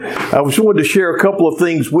I just wanted to share a couple of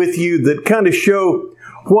things with you that kind of show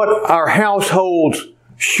what our households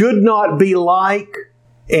should not be like,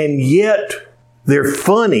 and yet they're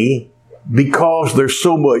funny because there's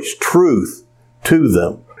so much truth to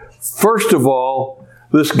them. First of all,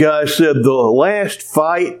 this guy said the last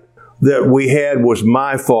fight that we had was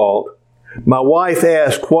my fault. My wife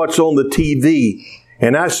asked, "What's on the TV?"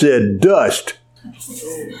 And I said, "Dust."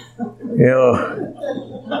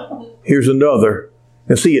 Here's another.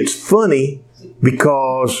 And see, it's funny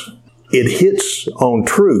because it hits on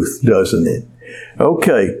truth, doesn't it?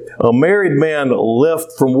 Okay, a married man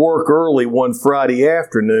left from work early one Friday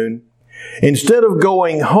afternoon. Instead of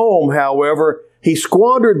going home, however, he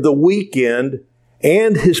squandered the weekend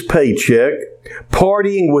and his paycheck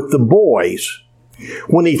partying with the boys.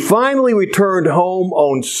 When he finally returned home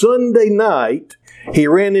on Sunday night, he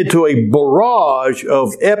ran into a barrage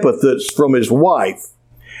of epithets from his wife.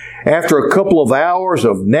 After a couple of hours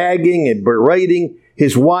of nagging and berating,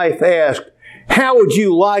 his wife asked, "How would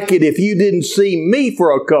you like it if you didn't see me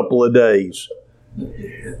for a couple of days?"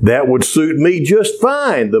 "That would suit me just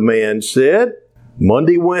fine," the man said.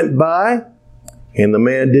 Monday went by, and the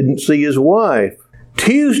man didn't see his wife.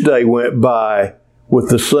 Tuesday went by with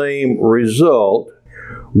the same result.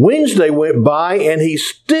 Wednesday went by, and he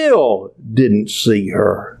still didn't see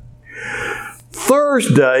her.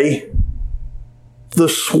 Thursday, the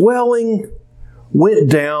swelling went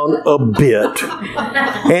down a bit,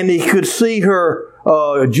 and he could see her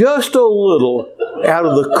just a little out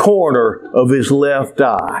of the corner of his left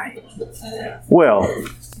eye. Well,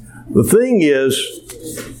 the thing is,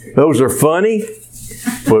 those are funny,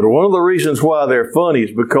 but one of the reasons why they're funny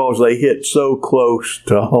is because they hit so close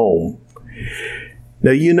to home.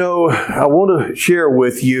 Now, I want to share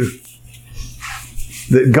with you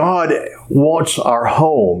that God wants our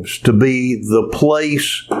homes to be the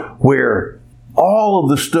place where all of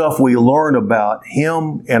the stuff we learn about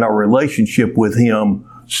Him and our relationship with Him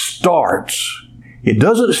starts. It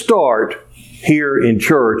doesn't start here in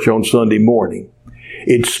church on Sunday morning.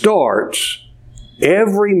 It starts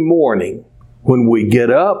every morning when we get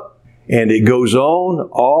up, and it goes on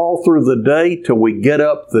all through the day till we get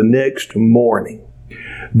up the next morning.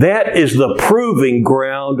 That is the proving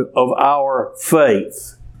ground of our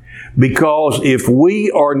faith. Because if we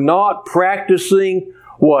are not practicing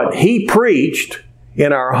what He preached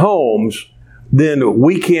in our homes, then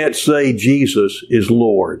we can't say Jesus is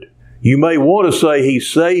Lord. You may want to say He's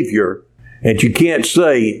Savior, and you can't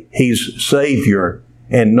say He's Savior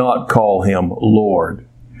and not call Him Lord.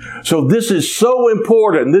 So this is so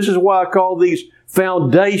important. This is why I call these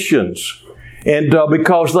foundations, and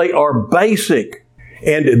because they are basic.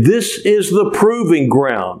 And this is the proving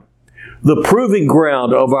ground. The proving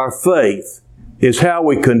ground of our faith is how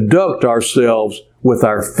we conduct ourselves with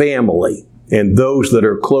our family and those that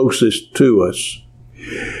are closest to us.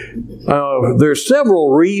 There are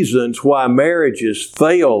several reasons why marriages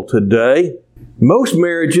fail today. Most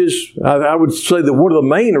marriages, I would say that one of the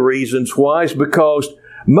main reasons why is because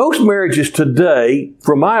most marriages today,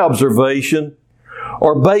 from my observation,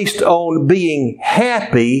 are based on being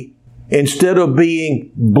happy instead of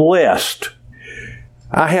being blessed.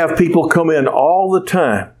 I have people come in all the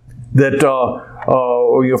time that,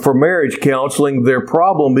 for marriage counseling, their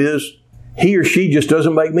problem is he or she just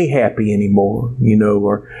doesn't make me happy anymore,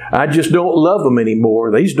 or I just don't love them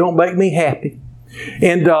anymore. They just don't make me happy.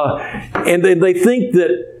 And then they think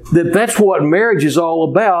that that's what marriage is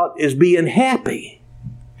all about, is being happy.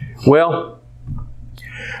 Well,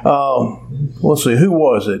 let's see, who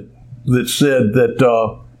was it that said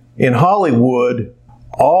that in Hollywood,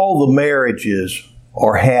 all the marriages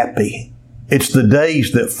are happy. It's the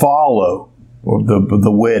days that follow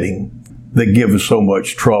the wedding that give us so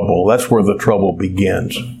much trouble. That's where the trouble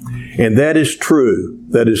begins. And that is true.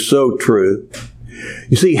 That is so true.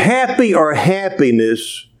 You see, happy or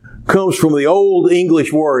happiness comes from the old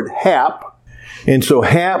English word hap. And so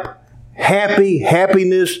happy,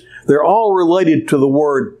 happiness, they're all related to the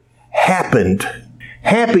word happened.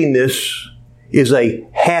 Happiness is a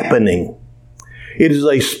happening. It is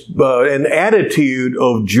an attitude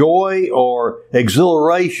of joy or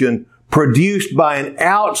exhilaration produced by an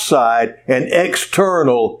outside and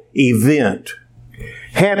external event.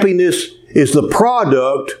 Happiness is the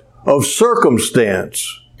product of circumstance.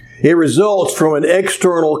 It results from an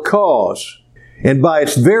external cause. And by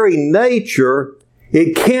its very nature,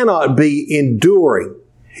 it cannot be enduring.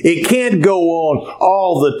 It can't go on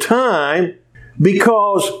all the time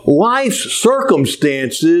because life's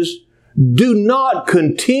circumstances do not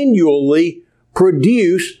continually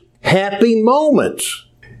produce happy moments.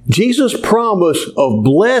 Jesus' promise of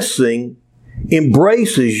blessing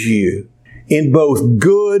embraces you in both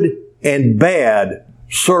good and bad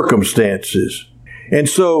circumstances. And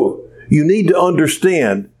so you need to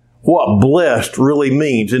understand what blessed really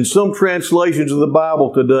means. In some translations of the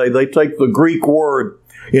Bible today, they take the Greek word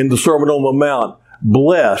in the Sermon on the Mount,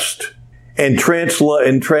 blessed, and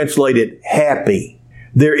translate it happy.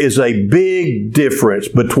 There is a big difference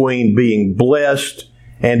between being blessed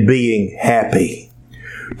and being happy.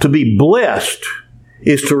 To be blessed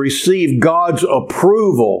is to receive God's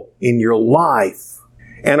approval in your life.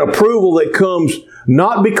 An approval that comes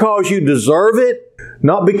not because you deserve it,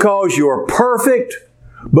 not because you're perfect,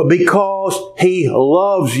 but because He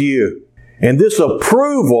loves you. And this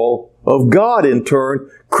approval of God, in turn,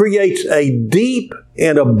 creates a deep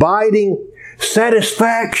and abiding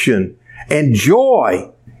satisfaction and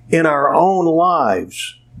joy in our own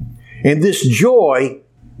lives. And this joy,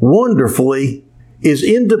 wonderfully, is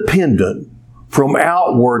independent from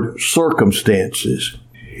outward circumstances.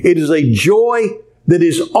 It is a joy that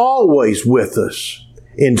is always with us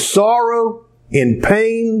in sorrow, in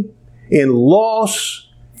pain, in loss,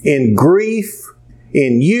 in grief,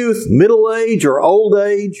 in youth, middle age, or old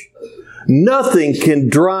age. Nothing can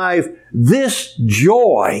drive this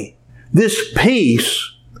joy, this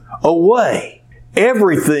peace away.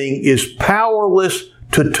 Everything is powerless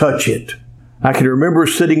to touch it. I can remember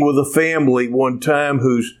sitting with a family one time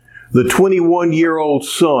the 21-year-old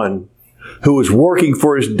son who was working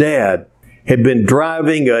for his dad had been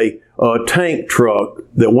driving a tank truck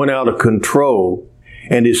that went out of control,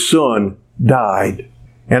 and his son died.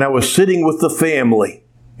 And I was sitting with the family,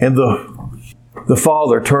 and the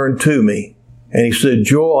father turned to me, and he said,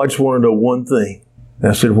 "Joel, I just want to know one thing." And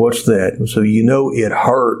I said, "What's that?" And so, it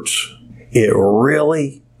hurts. It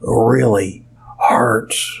really, really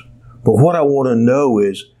hurts. But what I want to know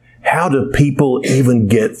is, how do people even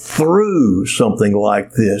get through something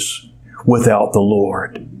like this without the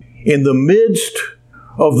Lord? In the midst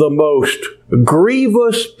of the most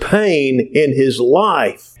grievous pain in his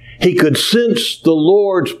life, he could sense the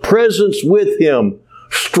Lord's presence with him,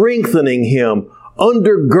 strengthening him,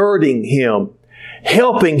 undergirding him,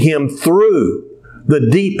 helping him through the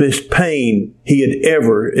deepest pain he had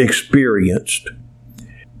ever experienced.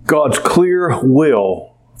 God's clear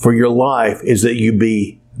will for your life is that you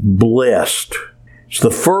be blessed. It's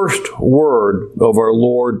the first word of our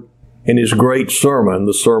Lord in His great sermon,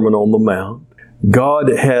 the Sermon on the Mount. God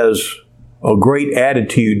has a great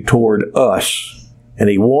attitude toward us, and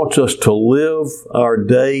He wants us to live our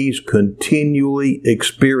days continually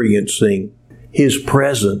experiencing His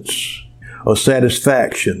presence, a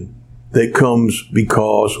satisfaction that comes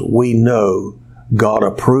because we know God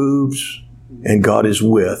approves and God is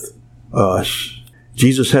with us.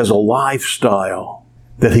 Jesus has a lifestyle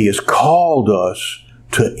that He has called us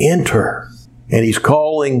to enter, and He's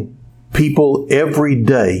calling people every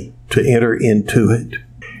day to enter into it.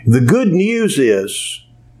 The good news is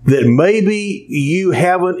that maybe you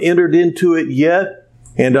haven't entered into it yet,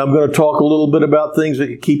 and I'm going to talk a little bit about things that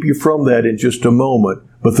can keep you from that in just a moment.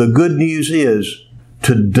 But the good news is,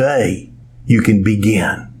 today you can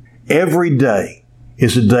begin. Every day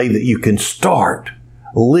is a day that you can start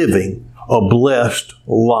living a blessed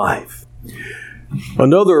life.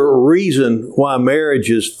 Another reason why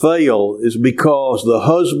marriages fail is because the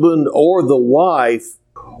husband or the wife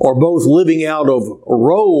are both living out of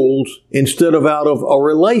roles instead of out of a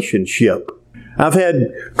relationship. I've had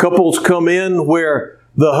couples come in where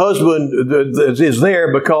the husband is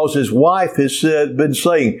there because his wife has been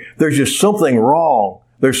saying, "There's just something wrong.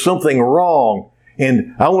 There's something wrong.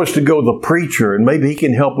 And I want us to go to the preacher, and maybe he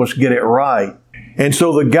can help us get it right." And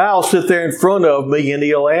so the guy will sit there in front of me, and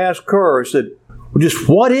he'll ask her, said, "Well, just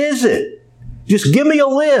what is it? Just give me a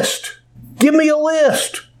list. Give me a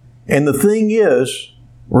list." And the thing is,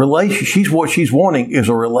 what she's wanting is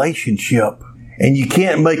a relationship. And you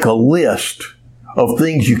can't make a list of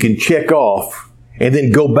things you can check off and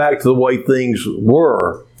then go back to the way things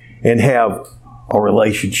were and have a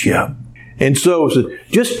relationship. And so,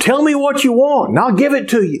 just tell me what you want and I'll give it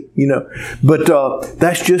to you, But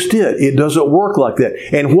that's just it. It doesn't work like that.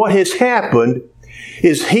 And what has happened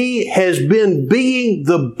is he has been being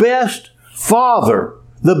the best father,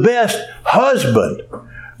 the best husband,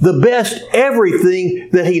 the best everything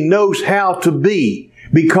that he knows how to be,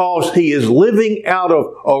 because he is living out of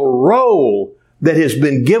a role that has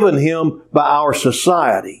been given him by our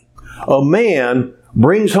society. A man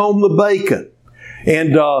brings home the bacon,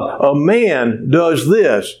 and a man does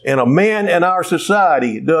this, and a man in our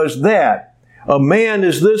society does that. A man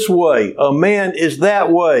is this way, a man is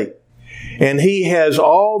that way. And he has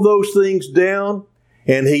all those things down,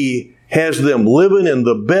 and he has them living in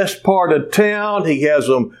the best part of town. He has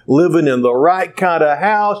them living in the right kind of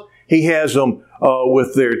house. He has them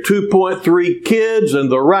with their 2.3 kids and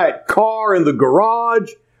the right car in the garage.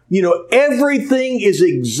 You know, everything is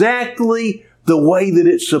exactly the way that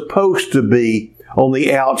it's supposed to be on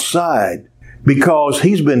the outside, because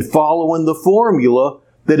he's been following the formula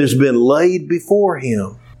that has been laid before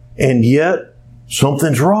him. And yet,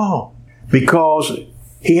 something's wrong, because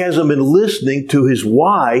he hasn't been listening to his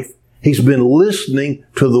wife. He's been listening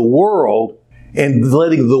to the world and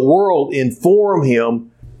letting the world inform him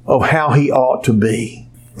of how he ought to be.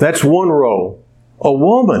 That's one role. A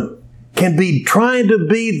woman can be trying to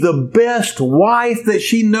be the best wife that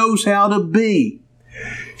she knows how to be.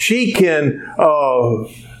 She can come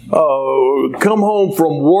home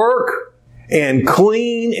from work and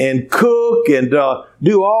clean and cook and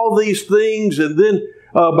do all these things, and then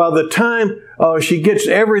by the time she gets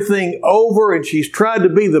everything over and she's tried to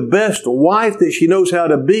be the best wife that she knows how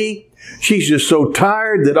to be, she's just so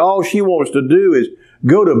tired that all she wants to do is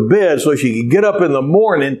go to bed so she can get up in the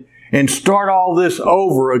morning and start all this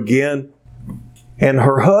over again. And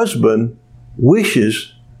her husband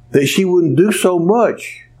wishes that she wouldn't do so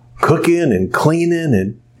much cooking and cleaning,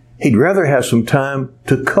 and he'd rather have some time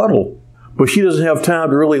to cuddle. But she doesn't have time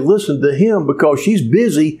to really listen to him because she's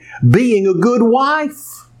busy being a good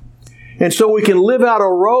wife. And so we can live out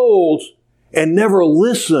our roles and never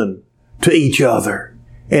listen to each other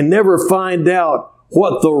and never find out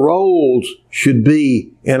what the roles should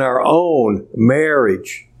be in our own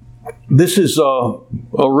marriage. This is a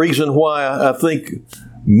reason why I think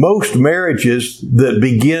most marriages that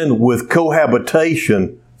begin with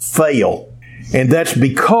cohabitation fail. And that's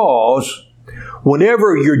because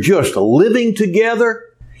whenever you're just living together,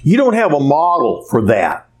 you don't have a model for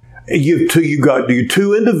that. You got your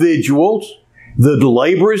two individuals. The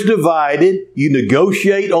labor is divided. You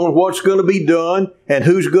negotiate on what's going to be done and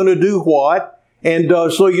who's going to do what. And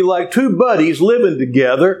so you're like two buddies living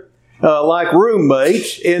together, like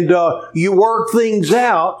roommates, and you work things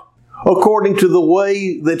out according to the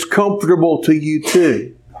way that's comfortable to you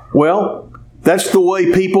two. Well, that's the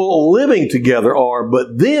way people living together are.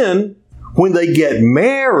 But then, when they get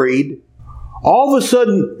married, all of a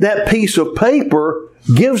sudden that piece of paper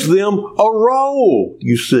gives them a role,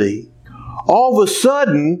 you see. All of a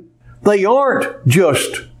sudden, they aren't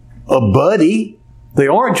just a buddy. They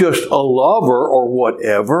aren't just a lover or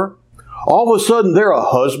whatever. All of a sudden, they're a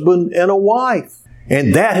husband and a wife.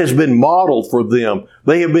 And that has been modeled for them.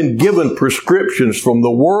 They have been given prescriptions from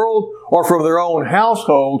the world or from their own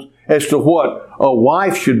households as to what a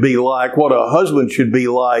wife should be like, what a husband should be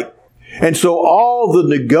like. And so all the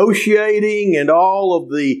negotiating and all of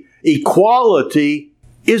the equality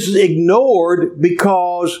is ignored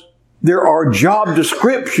because there are job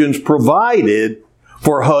descriptions provided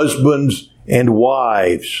for husbands and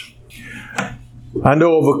wives. I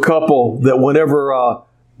know of a couple that whenever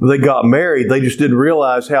they got married, they just didn't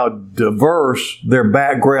realize how diverse their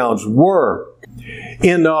backgrounds were.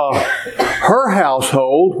 In her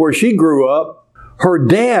household, where she grew up, her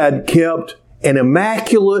dad kept an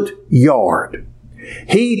immaculate yard.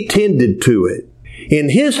 He tended to it. In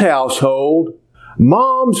his household,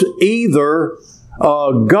 moms either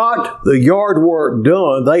got the yard work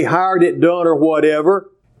done, they hired it done or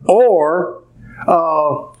whatever, or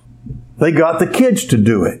they got the kids to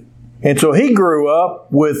do it. And so he grew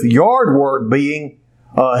up with yard work being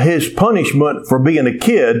his punishment for being a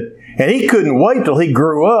kid, and he couldn't wait till he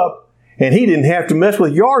grew up and he didn't have to mess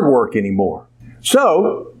with yard work anymore.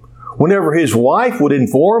 So, whenever his wife would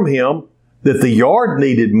inform him that the yard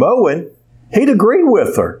needed mowing, he'd agree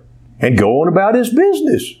with her and go on about his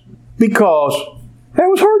business because that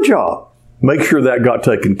was her job. Make sure that got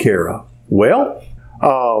taken care of. Well,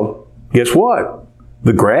 guess what?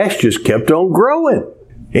 The grass just kept on growing.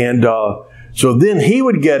 And so then he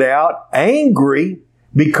would get out angry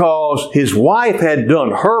because his wife had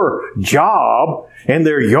done her job and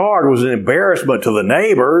their yard was an embarrassment to the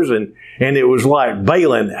neighbors, and it was like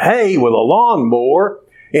baling hay with a lawnmower.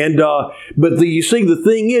 And you see, the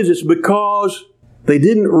thing is, it's because they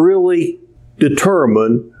didn't really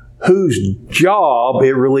determine whose job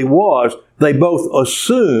it really was. They both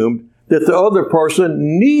assumed that the other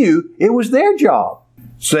person knew it was their job.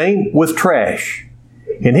 Same with trash.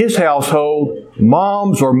 In his household,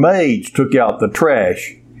 moms or maids took out the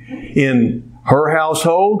trash. In her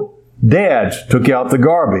household, dads took out the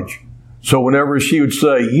garbage. So whenever she would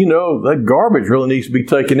say, that garbage really needs to be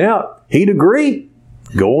taken out, he'd agree,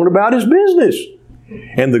 go on about his business.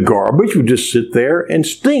 And the garbage would just sit there and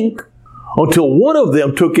stink until one of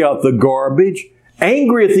them took out the garbage,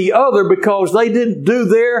 angry at the other because they didn't do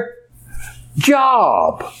their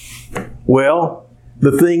job. Well,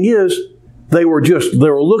 the thing is, they were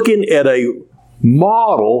looking at a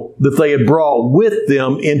model that they had brought with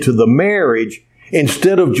them into the marriage,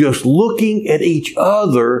 instead of just looking at each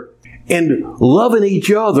other and loving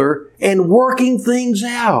each other and working things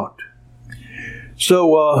out.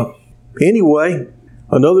 So anyway,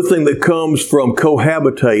 another thing that comes from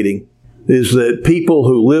cohabitating is that people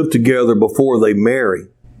who live together before they marry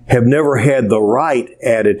have never had the right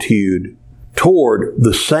attitude toward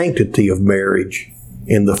the sanctity of marriage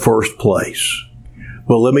in the first place.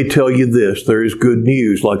 Well, let me tell you this, there is good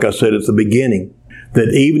news, like I said at the beginning,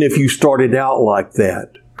 that even if you started out like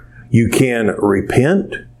that, you can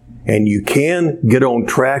repent and you can get on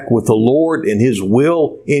track with the Lord and His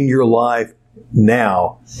will in your life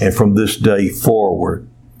now and from this day forward.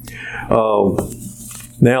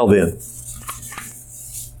 Now then,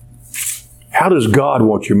 how does God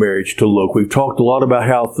want your marriage to look? We've talked a lot about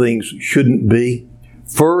how things shouldn't be.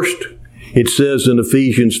 First, it says in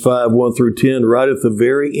Ephesians 5, 1 through 10, right at the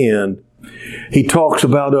very end, He talks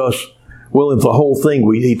about us, well, in the whole thing,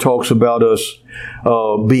 He talks about us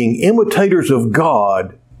being imitators of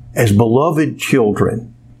God as beloved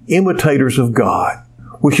children. Imitators of God.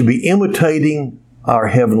 We should be imitating our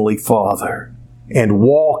Heavenly Father and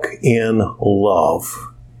walk in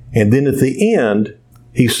love. And then at the end,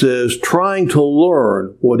 he says, trying to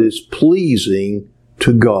learn what is pleasing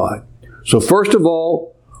to God. So first of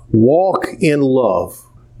all, walk in love.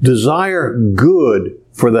 Desire good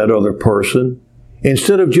for that other person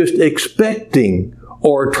instead of just expecting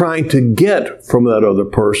or trying to get from that other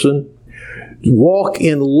person. Walk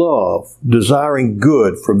in love, desiring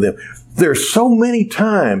good from them. There's so many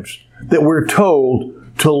times that we're told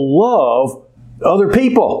to love other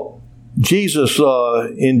people. Jesus,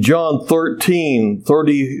 in John 13,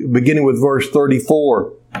 beginning with verse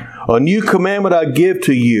 34, a new commandment I give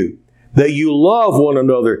to you, that you love one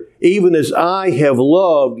another, even as I have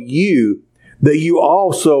loved you, that you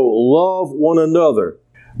also love one another.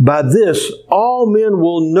 By this, all men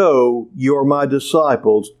will know you are my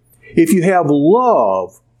disciples, if you have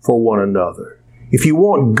love for one another, if you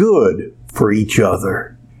want good for each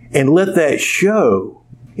other, and let that show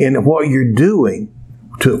in what you're doing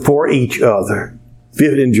for each other.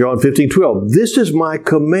 In John 15, 12, this is my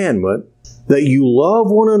commandment, that you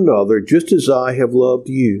love one another just as I have loved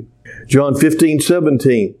you. John 15,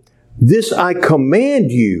 17, this I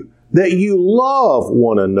command you, that you love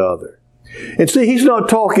one another. And see, he's not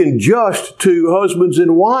talking just to husbands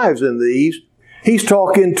and wives in these. He's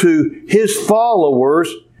talking to his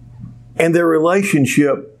followers and their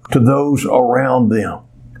relationship to those around them,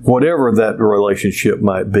 whatever that relationship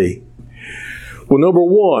might be. Well, number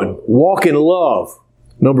one, walk in love.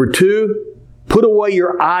 Number two, put away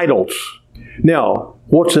your idols. Now,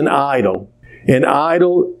 what's an idol? An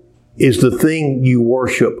idol is the thing you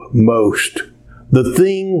worship most, the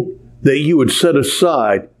thing that you would set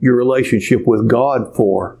aside your relationship with God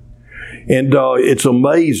for. And it's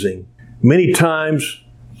amazing. Many times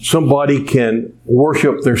somebody can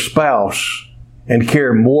worship their spouse and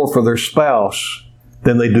care more for their spouse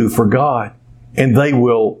than they do for God. And they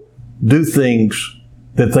will do things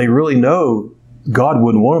that they really know God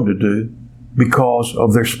wouldn't want them to do because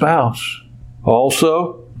of their spouse.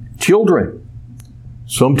 Also, children.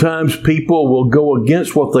 Sometimes people will go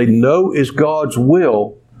against what they know is God's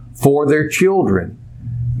will for their children.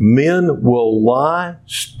 Men will lie,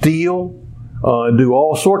 steal, do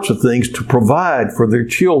all sorts of things to provide for their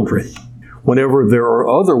children, whenever there are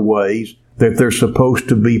other ways that they're supposed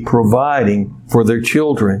to be providing for their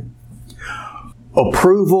children.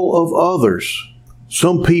 Approval of others.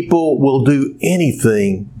 Some people will do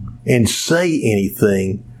anything and say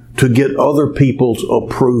anything to get other people's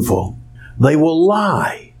approval. They will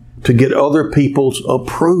lie to get other people's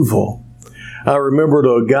approval. I remembered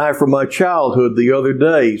a guy from my childhood the other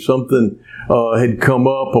day. Something had come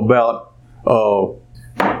up about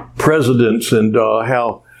presidents and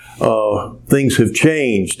how things have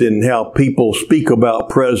changed and how people speak about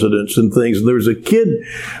presidents and things. And there was a kid,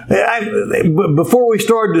 before we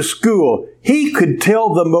started to school, he could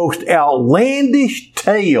tell the most outlandish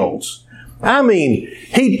tales. I mean,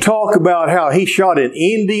 he'd talk about how he shot an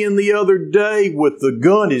Indian the other day with the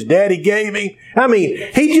gun his daddy gave him. I mean,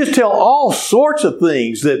 he'd just tell all sorts of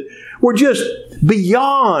things that were just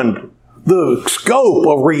beyond the scope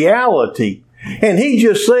of reality. And he'd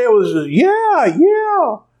just say it was, yeah.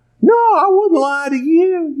 No, I wouldn't lie to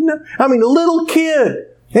you. I mean, a little kid.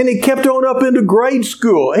 And he kept on up into grade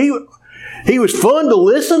school. He was fun to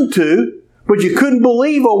listen to, but you couldn't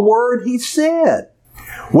believe a word he said.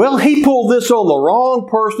 Well, he pulled this on the wrong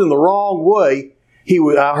person the wrong way.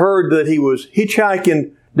 I heard that he was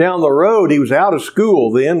hitchhiking down the road. He was out of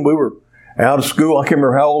school then. We were out of school. I can't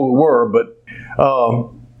remember how old we were, but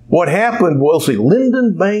what happened was,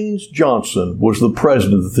 Lyndon Baines Johnson was the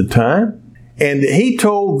president at the time, and he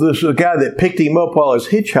told this guy that picked him up while he was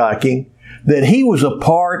hitchhiking that he was a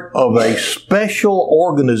part of a special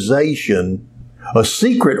organization, a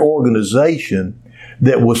secret organization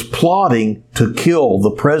that was plotting to kill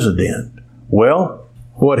the president. Well,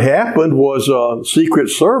 what happened was Secret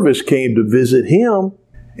Service came to visit him,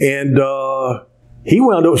 and he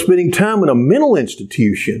wound up spending time in a mental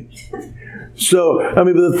institution. So, I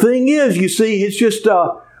mean, the thing is, you see, it's just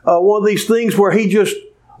one of these things where he just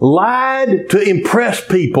lied to impress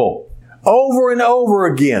people over and over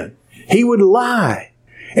again. He would lie.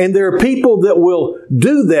 And there are people that will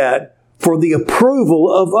do that for the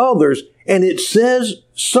approval of others. And it says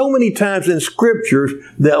so many times in Scriptures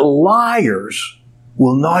that liars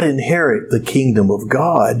will not inherit the kingdom of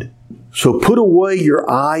God. So put away your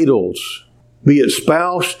idols, be it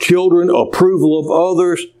spouse, children, approval of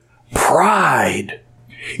others, pride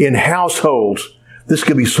in households. This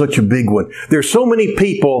could be such a big one. There's so many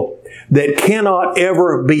people that cannot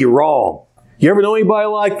ever be wrong. You ever know anybody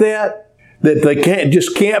like that? That they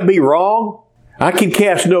can't be wrong? I can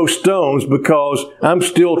cast no stones because I'm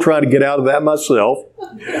still trying to get out of that myself.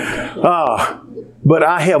 But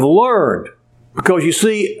I have learned, because you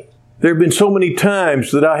see, there have been so many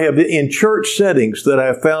times that I have, in church settings, that I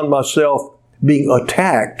have found myself being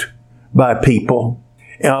attacked by people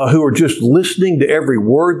who are just listening to every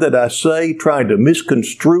word that I say, trying to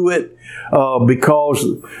misconstrue it because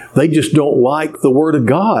they just don't like the Word of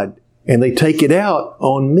God. And they take it out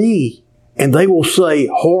on me. And they will say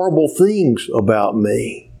horrible things about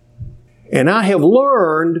me. And I have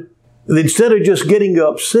learned that instead of just getting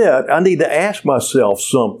upset, I need to ask myself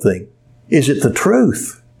something. Is it the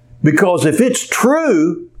truth? Because if it's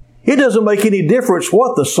true, it doesn't make any difference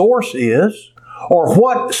what the source is or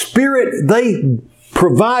what spirit they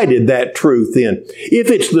provided that truth in. If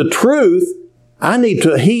it's the truth, I need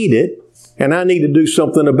to heed it and I need to do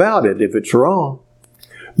something about it if it's wrong.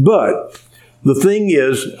 But the thing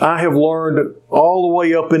is, I have learned all the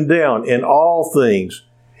way up and down in all things,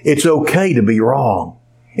 it's okay to be wrong.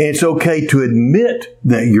 And it's okay to admit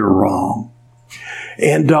that you're wrong.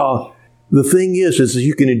 And the thing is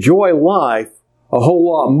you can enjoy life a whole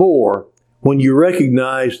lot more when you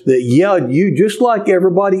recognize that, you, just like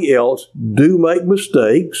everybody else, do make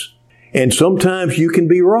mistakes. And sometimes you can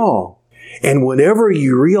be wrong. And whenever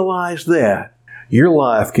you realize that, your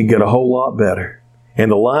life can get a whole lot better. And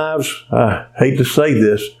the lives, I hate to say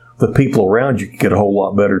this, the people around you can get a whole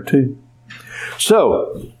lot better too.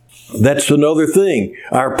 So, that's another thing.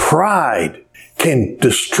 Our pride can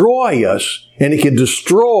destroy us, and it can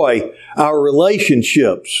destroy our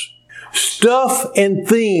relationships. Stuff and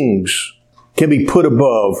things can be put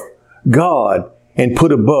above God and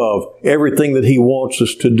put above everything that He wants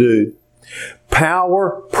us to do.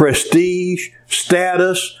 Power, prestige,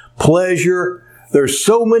 status, pleasure. There's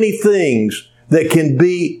so many things that can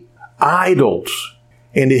be idols.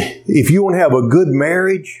 And if you want to have a good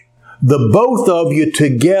marriage, the both of you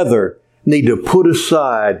together need to put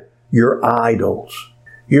aside your idols.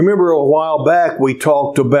 You remember a while back we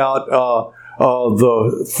talked about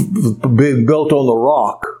being built on the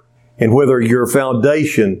rock, and whether your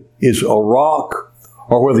foundation is a rock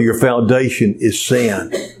or whether your foundation is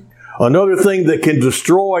sand. Another thing that can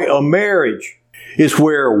destroy a marriage is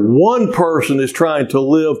where one person is trying to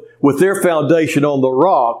live with their foundation on the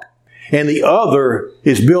rock and the other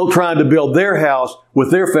is trying to build their house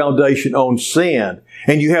with their foundation on sand.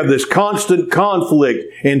 And you have this constant conflict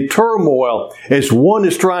and turmoil as one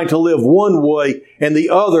is trying to live one way and the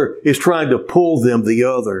other is trying to pull them the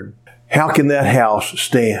other. How can that house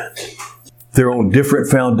stand? They're on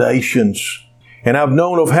different foundations. And I've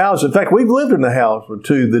known of houses, in fact, we've lived in a house or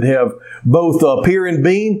two that have both pier and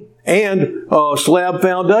beam and slab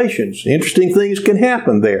foundations. Interesting things can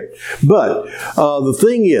happen there. But the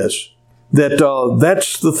thing is that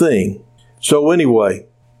that's the thing. So anyway,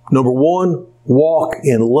 number one, walk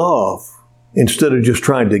in love instead of just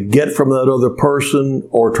trying to get from that other person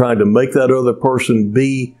or trying to make that other person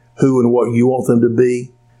be who and what you want them to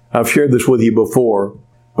be. I've shared this with you before,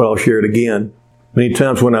 but I'll share it again. Many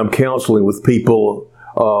times when I'm counseling with people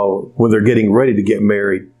when they're getting ready to get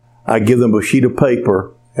married, I give them a sheet of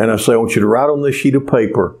paper and I say, I want you to write on this sheet of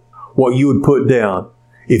paper what you would put down.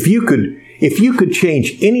 If you could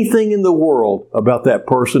change anything in the world about that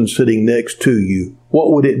person sitting next to you,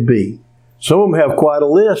 what would it be? Some of them have quite a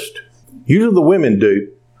list. Usually the women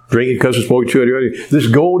do. Drinking, cussing, smoking, chewing,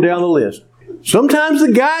 just go down the list. Sometimes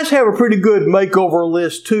the guys have a pretty good makeover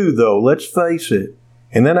list too, though. Let's face it.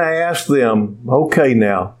 And then I ask them, okay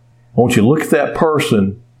now, I want you to look at that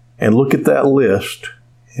person and look at that list.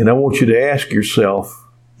 And I want you to ask yourself,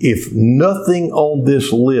 if nothing on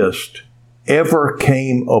this list ever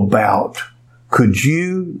came about, could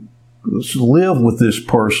you live with this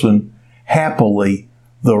person happily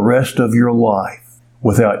the rest of your life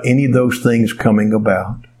without any of those things coming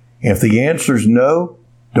about? And if the answer is no,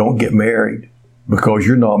 don't get married, because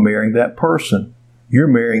you're not marrying that person. You're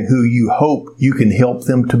marrying who you hope you can help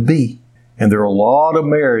them to be. And there are a lot of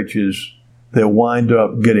marriages that wind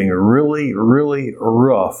up getting really, really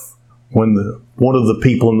rough when one of the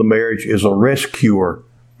people in the marriage is a rescuer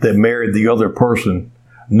that married the other person,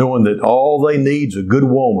 knowing that all they need is a good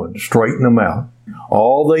woman to straighten them out.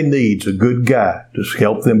 All they need is a good guy to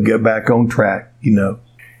help them get back on track,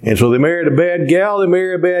 And so they married a bad gal, they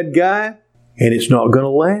marry a bad guy, and it's not going to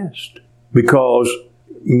last. Because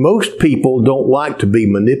most people don't like to be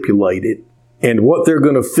manipulated. And what they're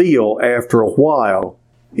going to feel after a while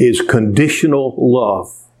is conditional love.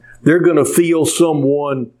 They're going to feel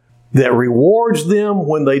someone that rewards them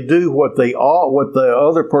when they do what they ought, what the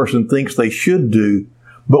other person thinks they should do,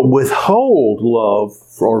 but withhold love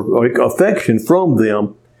or affection from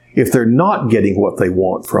them if they're not getting what they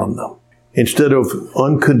want from them, instead of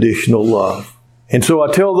unconditional love. And so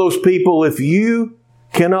I tell those people, if you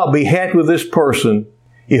cannot be happy with this person,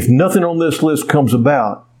 if nothing on this list comes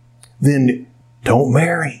about, then don't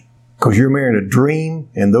marry, because you're marrying a dream,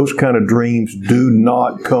 and those kind of dreams do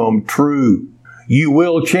not come true. You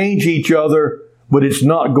will change each other, but it's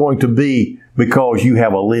not going to be because you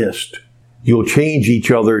have a list. You'll change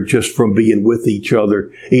each other just from being with each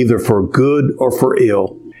other, either for good or for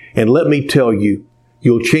ill. And let me tell you,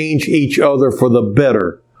 you'll change each other for the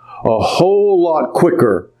better a whole lot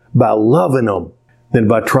quicker by loving them than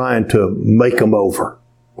by trying to make them over.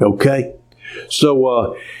 Okay?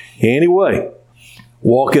 So, anyway,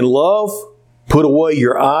 walk in love, put away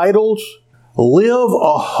your idols, live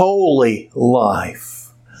a holy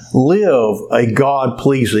life. Live a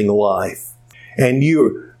God-pleasing life. And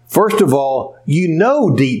first of all,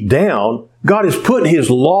 deep down, God has put His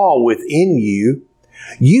law within you.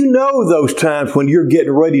 You know those times when you're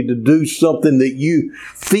getting ready to do something that you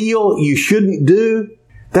feel you shouldn't do.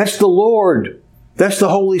 That's the Lord. That's the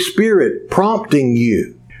Holy Spirit prompting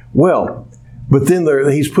you. Well, but then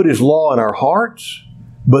He's put His law in our hearts,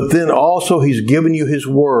 but then also He's given you His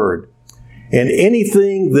Word. And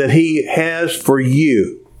anything that He has for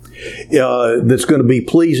you that's going to be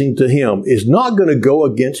pleasing to Him is not going to go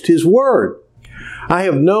against His Word. I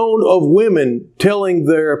have known of women telling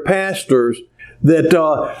their pastors that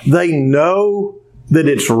they know that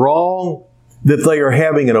it's wrong, that they are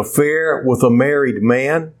having an affair with a married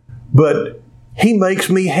man, but he makes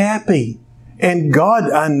me happy. And God,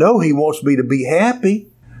 I know He wants me to be happy.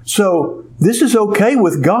 So this is okay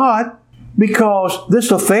with God because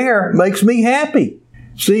this affair makes me happy.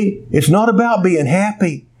 See, it's not about being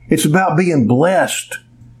happy. It's about being blessed.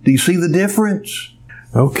 Do you see the difference?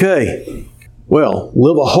 Okay. Well,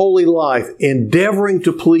 live a holy life, endeavoring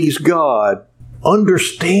to please God,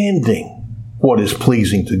 understanding what is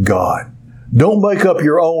pleasing to God. Don't make up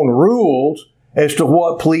your own rules as to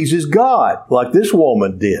what pleases God, like this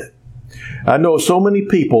woman did. I know so many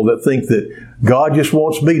people that think that God just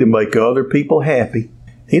wants me to make other people happy.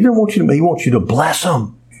 He doesn't want you to. He wants you to bless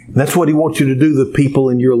them. That's what He wants you to do to the people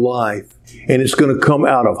in your life. And it's going to come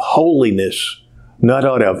out of holiness, not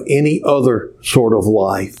out of any other sort of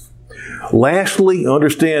life. Lastly,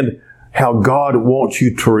 understand how God wants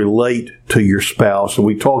you to relate to your spouse. And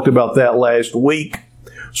we talked about that last week,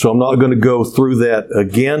 so I'm not going to go through that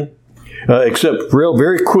again, except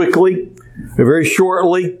very quickly, very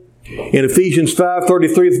shortly. In Ephesians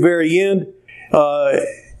 5:33 at the very end,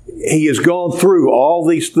 he has gone through all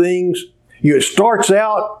these things. It starts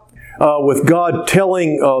out with God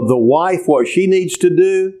telling the wife what she needs to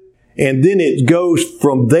do, and then it goes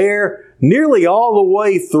from there nearly all the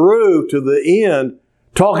way through to the end,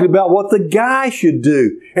 talking about what the guy should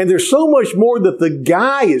do. And there's so much more that the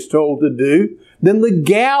guy is told to do than the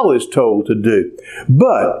gal is told to do.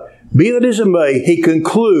 But, be that as it may, he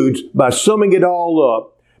concludes by summing it all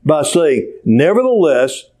up by saying,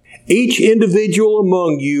 nevertheless, each individual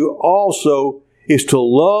among you also is to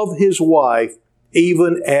love his wife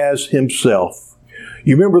even as himself.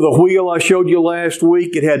 You remember the wheel I showed you last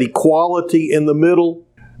week? It had equality in the middle.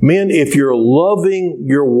 Men, if you're loving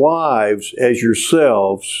your wives as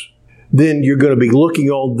yourselves, then you're going to be looking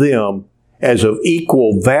on them as of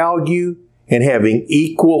equal value and having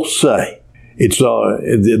equal say. It's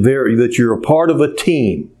that you're a part of a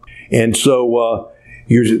team. And so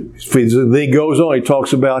then he goes on, he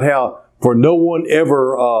talks about how for no one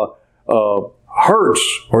ever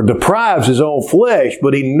hurts or deprives his own flesh,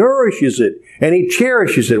 but he nourishes it and he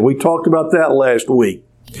cherishes it. We talked about that last week.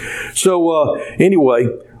 So anyway,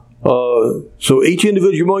 So each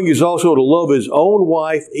individual among you is also to love his own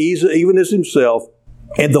wife, even as himself,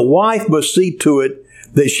 and the wife must see to it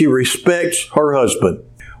that she respects her husband.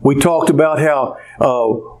 We talked about how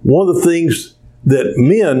one of the things that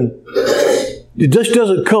men, it just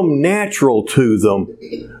doesn't come natural to them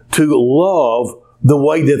to love the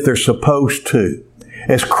way that they're supposed to,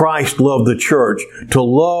 as Christ loved the church, to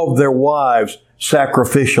love their wives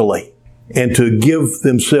sacrificially and to give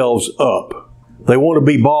themselves up. They want to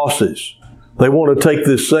be bosses. They want to take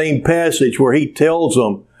this same passage where he tells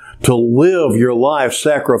them to live your life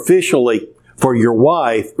sacrificially for your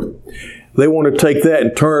wife. They want to take that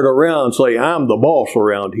and turn it around and say, I'm the boss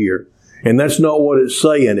around here. And that's not what it's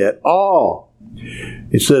saying at all.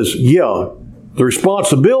 It says, the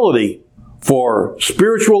responsibility for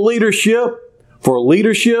spiritual leadership, for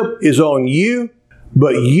leadership is on you,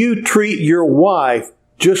 but you treat your wife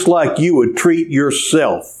just like you would treat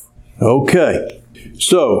yourself. Okay.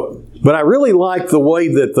 So, but I really like the way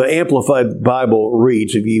that the Amplified Bible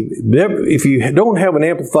reads. If you don't have an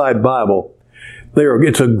Amplified Bible,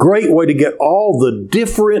 it's a great way to get all the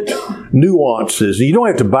different nuances. You don't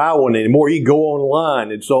have to buy one anymore. You go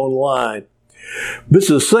online. It's online. This is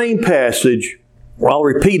the same passage. I'll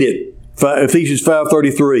repeat it. Ephesians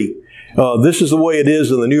 5:33. This is the way it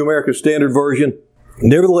is in the New American Standard Version.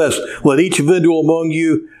 Nevertheless, let each individual among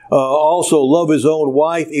you also love his own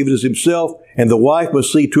wife, even as himself, and the wife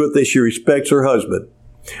must see to it that she respects her husband.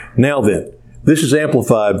 Now then, this is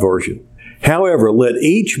Amplified Version. However, let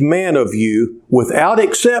each man of you, without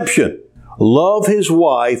exception, love his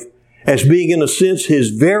wife as being in a sense his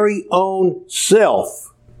very own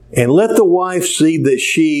self. And let the wife see that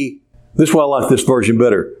she, this is why I like this version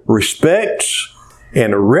better, respects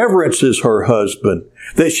and reverences her husband,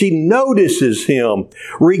 that she notices him,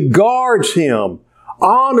 regards him,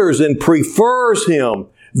 honors and prefers him,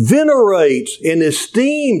 venerates and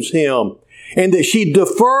esteems him, and that she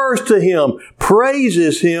defers to him,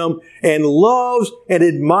 praises him, and loves and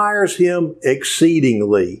admires him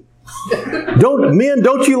exceedingly.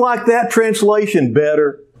 Don't you like that translation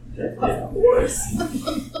better? Of course.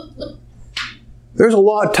 There's a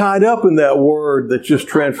lot tied up in that word that's just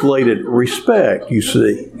translated respect, you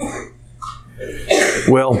see.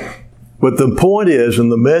 Well, but the point is,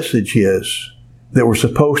 and the message is, that we're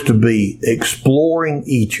supposed to be exploring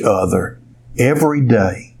each other every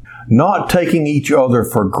day, not taking each other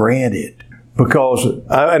for granted. Because,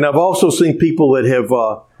 and I've also seen people that have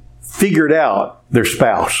figured out their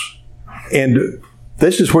spouse. And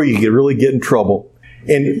this is where you can really get in trouble.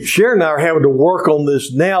 And Sharon and I are having to work on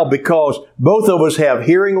this now because both of us have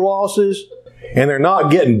hearing losses and they're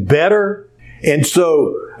not getting better. And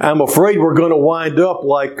so I'm afraid we're going to wind up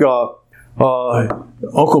like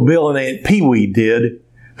Uncle Bill and Aunt Pee Wee did,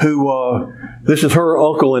 who, this is her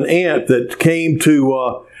uncle and aunt that came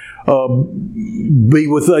to be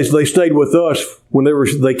with us. They stayed with us when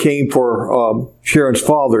they came for Sharon's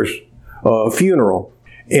father's funeral.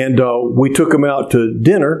 And we took them out to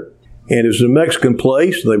dinner. And it was a Mexican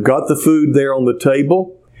place. They've got the food there on the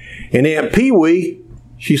table. And Aunt Pee Wee,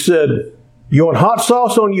 she said, "You want hot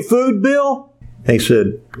sauce on your food, Bill?" And he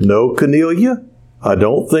said, "No, Cornelia, I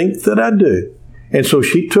don't think that I do." And so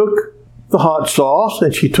she took the hot sauce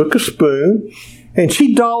and she took a spoon and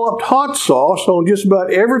she dolloped hot sauce on just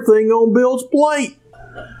about everything on Bill's plate.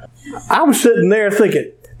 I was sitting there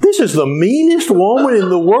thinking, this is the meanest woman in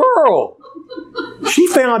the world. She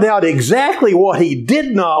found out exactly what he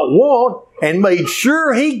did not want and made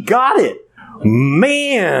sure he got it.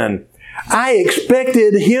 Man, I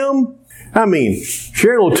expected him. I mean,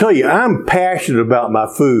 Sharon will tell you, I'm passionate about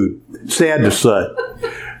my food. Sad to say.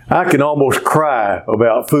 I can almost cry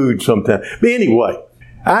about food sometimes. But anyway,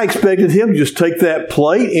 I expected him to just take that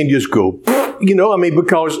plate and just go,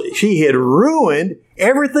 because she had ruined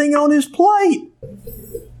everything on his plate.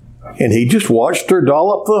 And he just watched her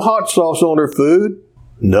dollop the hot sauce on her food.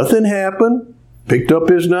 Nothing happened. Picked up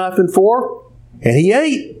his knife and fork, and he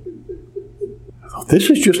ate. This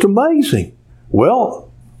is just amazing.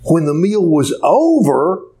 Well, when the meal was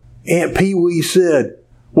over, Aunt Pee Wee said,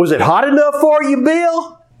 "Was it hot enough for you,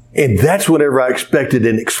 Bill?" And that's whenever I expected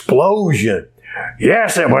an explosion.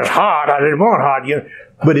 "Yes, it was hot. I didn't want hot."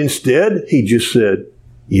 But instead, he just said,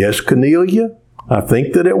 "Yes, Cornelia, I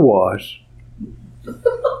think that it was."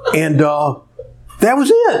 And that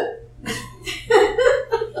was it.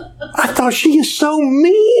 I thought, she is so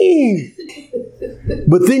mean.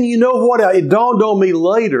 But then you know what? It dawned on me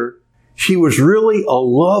later. She was really a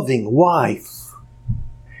loving wife.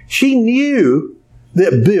 She knew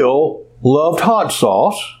that Bill loved hot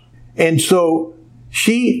sauce. And so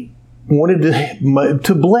she wanted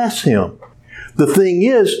to bless him. The thing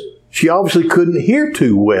is, She obviously couldn't hear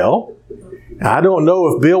too well. I don't know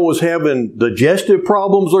if Bill was having digestive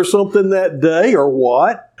problems or something that day or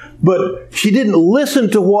what, but she didn't listen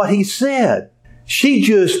to what he said. She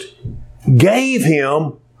just gave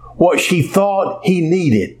him what she thought he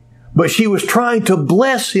needed, but she was trying to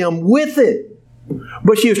bless him with it.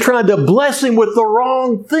 But she was trying to bless him with the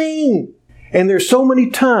wrong thing. And there's so many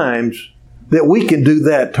times that we can do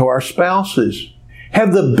that to our spouses.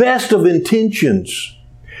 Have the best of intentions.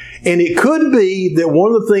 And it could be that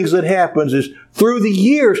one of the things that happens is through the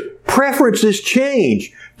years, preferences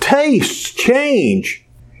change. Tastes change.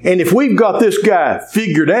 And if we've got this guy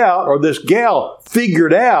figured out or this gal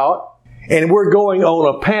figured out and we're going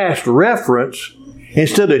on a past reference,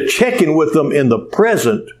 instead of checking with them in the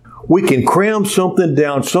present, we can cram something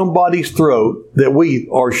down somebody's throat that we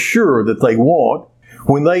are sure that they want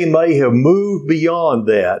when they may have moved beyond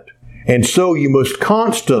that. And so you must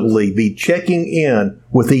constantly be checking in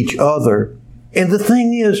with each other. And the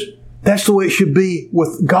thing is, that's the way it should be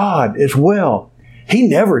with God as well. He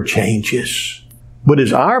never changes. But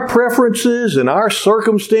as our preferences and our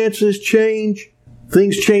circumstances change,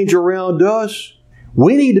 things change around us,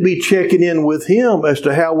 we need to be checking in with Him as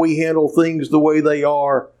to how we handle things the way they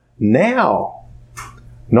are now,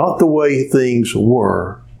 not the way things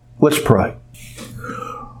were. Let's pray.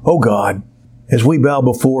 Oh God, as we bow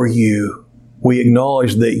before You, we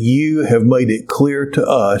acknowledge that You have made it clear to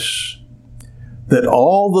us that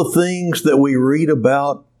all the things that we read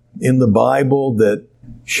about in the Bible that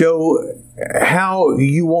show how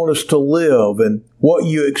You want us to live and what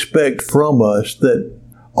You expect from us, that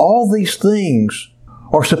all these things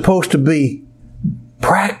are supposed to be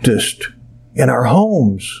practiced in our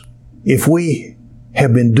homes. If we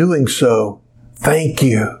have been doing so, thank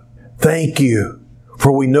You. Thank You.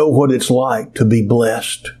 For we know what it's like to be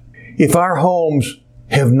blessed. If our homes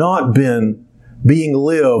have not been being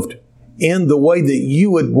lived in the way that You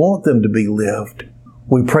would want them to be lived,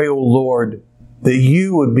 we pray, O Lord, that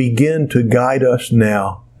You would begin to guide us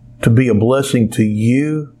now to be a blessing to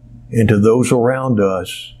You and to those around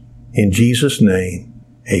us. In Jesus' name,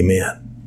 amen.